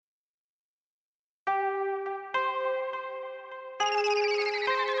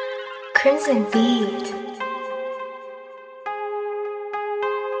Crimson Beat.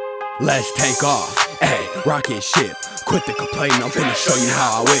 Let's take off, ayy, rocket ship. Quit the complaining, I'm finna show you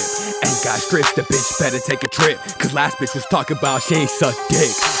how I whip. Ain't got strips, the bitch better take a trip. Cause last bitch was talking about she ain't suck dick.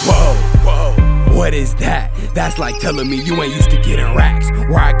 Whoa, whoa, what is that? That's like telling me you ain't used to getting racks.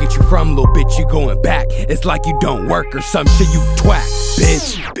 Where I get you from, little bitch, you going back. It's like you don't work or some shit, you twat.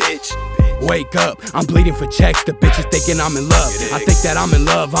 Bitch, wake up, I'm bleeding for checks. The bitch is thinking I'm in love. I think that I'm in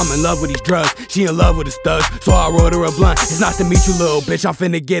love with these drugs. She in love with the thugs, so I wrote her a blunt. It's nice to meet you, little bitch. I'm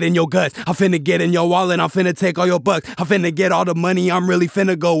finna get in your guts. I'm finna get in your wallet. I'm finna take all your bucks. I'm finna get all the money. I'm really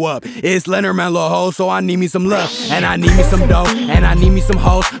finna go up. It's Leonardmann, little hoe, so I need me some love. And I need me some dough. And I need me some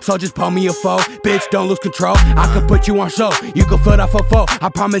hoes. So just pull me a foe. Bitch, don't lose control. I could put you on show. You can foot up for foe. I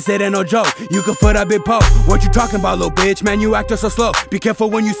promise it ain't no joke. You can foot up big po. What you talking about, little bitch? Man, you actin' so slow. Be careful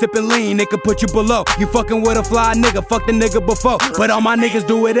when you sippin' lean. It could put you below. You fucking with a fly nigga. Fuck the nigga before. But all my niggas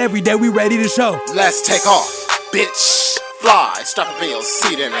do it every day. We ready to show. Let's take off, bitch. Fly, strap up in your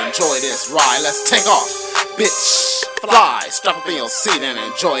seat and enjoy this ride. Let's take off, bitch. Fly, strap up in your seat and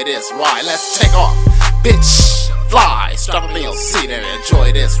enjoy this ride. Let's take off, bitch. Fly, strap up in your seat and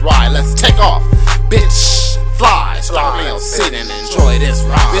enjoy this ride. Let's take off, bitch. Fly, strap up in your seat and enjoy this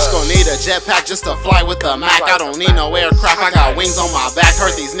ride. Bitch gon' need a jetpack just to fly with the Mac. I don't need no aircraft, I got wings on my back.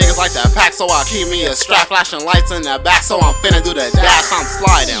 Heard these niggas like that pack, so I keep me a strap. Flashing lights in the back, so I'm finna do the dash. I'm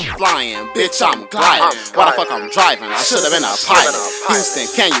sliding, flying, bitch, I'm gliding. Why the fuck I'm driving? I should've been a pilot. Houston,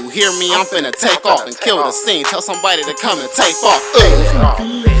 can you hear me? I'm finna take off and kill the scene. Tell somebody to come and take off.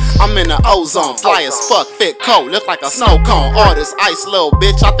 I'm in the ozone, fly as fuck, fit cold, look like a snow cone. All this ice, little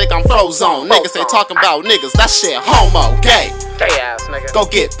bitch, I think I'm frozen. Niggas ain't talking about niggas, that shit homo, gay. Gay ass nigga. Go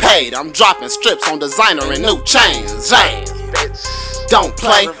get paid, I'm dropping strips on designer and new chains. Hey, Bitch. don't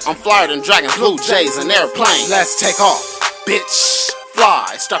play, I'm flyer than dragons, blue jays, and airplanes. Let's take off, bitch.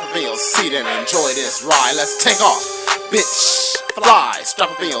 Fly, strap up in your seat and enjoy this ride. Let's take off, bitch. Fly, strap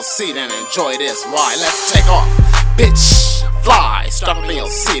up in your seat and enjoy this ride. Let's take off, bitch. Fly, strap up in your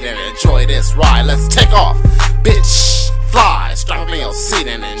seat and enjoy this ride. Let's take off, bitch. Fly, strap up in your seat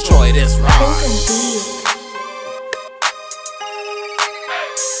and enjoy this ride.